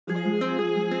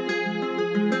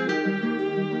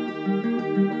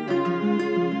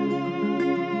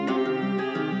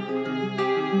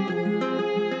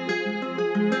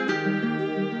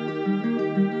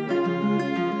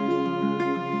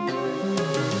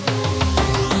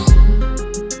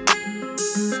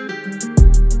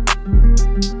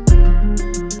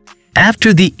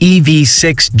After the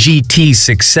EV6 GT's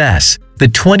success, the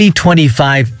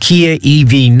 2025 Kia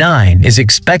EV9 is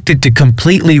expected to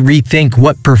completely rethink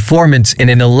what performance in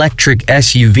an electric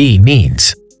SUV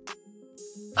means.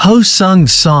 Ho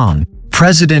Sung-song,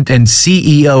 president and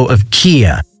CEO of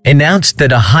Kia, announced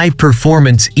that a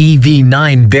high-performance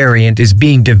EV9 variant is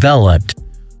being developed,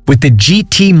 with the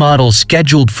GT model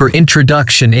scheduled for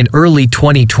introduction in early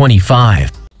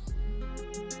 2025.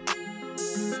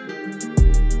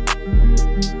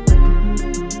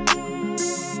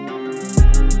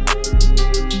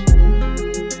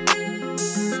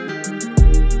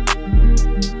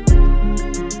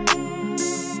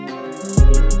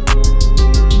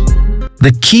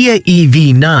 The Kia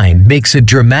EV9 makes a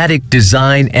dramatic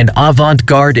design and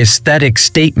avant-garde aesthetic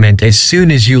statement as soon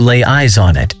as you lay eyes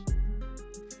on it.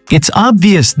 It's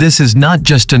obvious this is not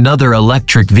just another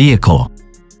electric vehicle.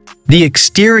 The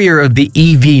exterior of the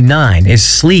EV9 is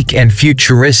sleek and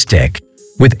futuristic,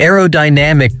 with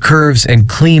aerodynamic curves and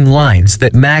clean lines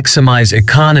that maximize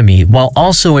economy while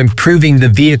also improving the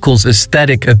vehicle's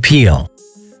aesthetic appeal.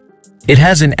 It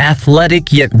has an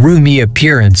athletic yet roomy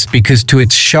appearance because to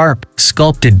its sharp,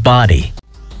 sculpted body.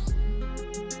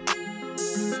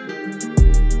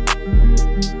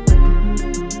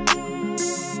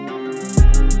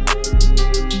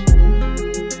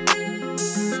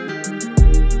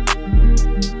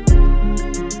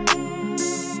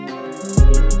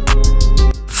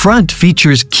 Front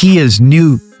features Kia's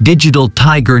new digital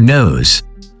tiger nose,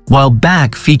 while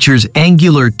back features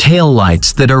angular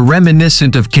taillights that are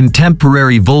reminiscent of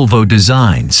contemporary Volvo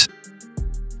designs.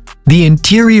 The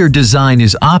interior design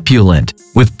is opulent,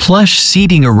 with plush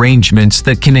seating arrangements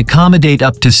that can accommodate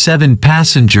up to 7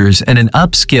 passengers and an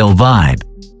upscale vibe.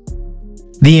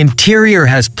 The interior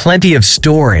has plenty of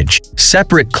storage,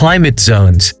 separate climate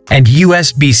zones, and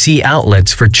USB-C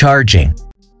outlets for charging.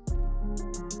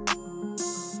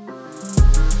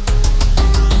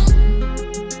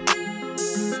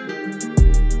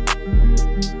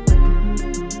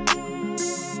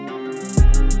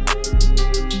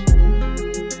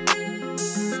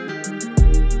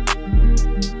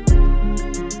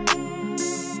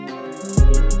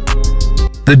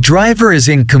 The driver is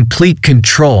in complete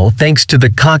control thanks to the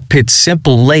cockpit's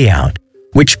simple layout,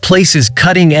 which places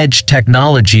cutting-edge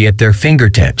technology at their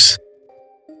fingertips.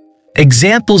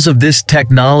 Examples of this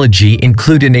technology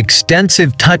include an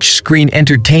extensive touchscreen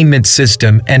entertainment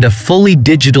system and a fully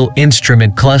digital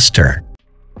instrument cluster.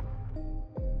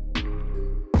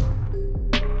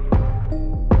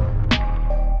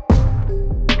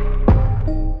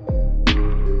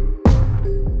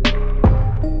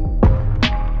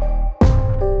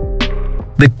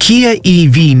 The Kia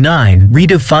EV9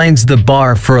 redefines the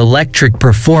bar for electric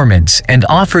performance and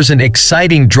offers an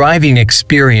exciting driving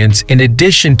experience in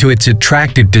addition to its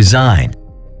attractive design.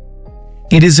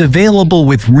 It is available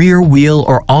with rear-wheel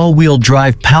or all-wheel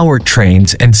drive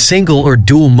powertrains and single or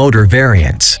dual-motor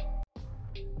variants.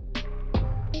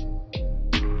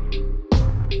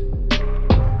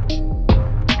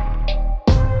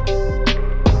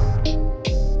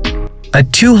 A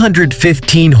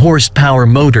 215 horsepower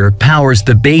motor powers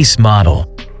the base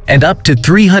model, and up to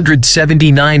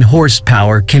 379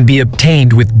 horsepower can be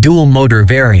obtained with dual motor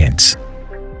variants.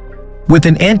 With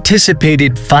an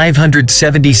anticipated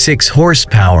 576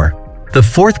 horsepower, the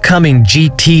forthcoming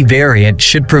GT variant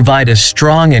should provide a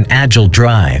strong and agile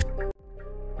drive.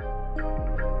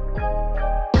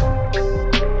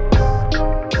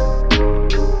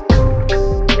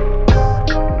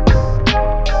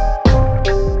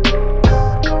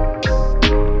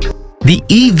 The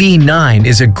EV9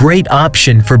 is a great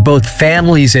option for both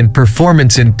families and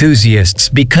performance enthusiasts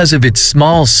because of its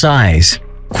small size,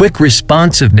 quick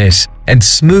responsiveness, and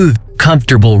smooth,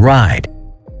 comfortable ride.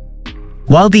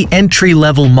 While the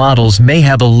entry-level models may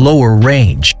have a lower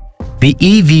range, the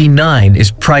EV9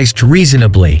 is priced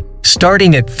reasonably,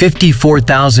 starting at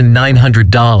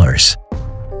 $54,900.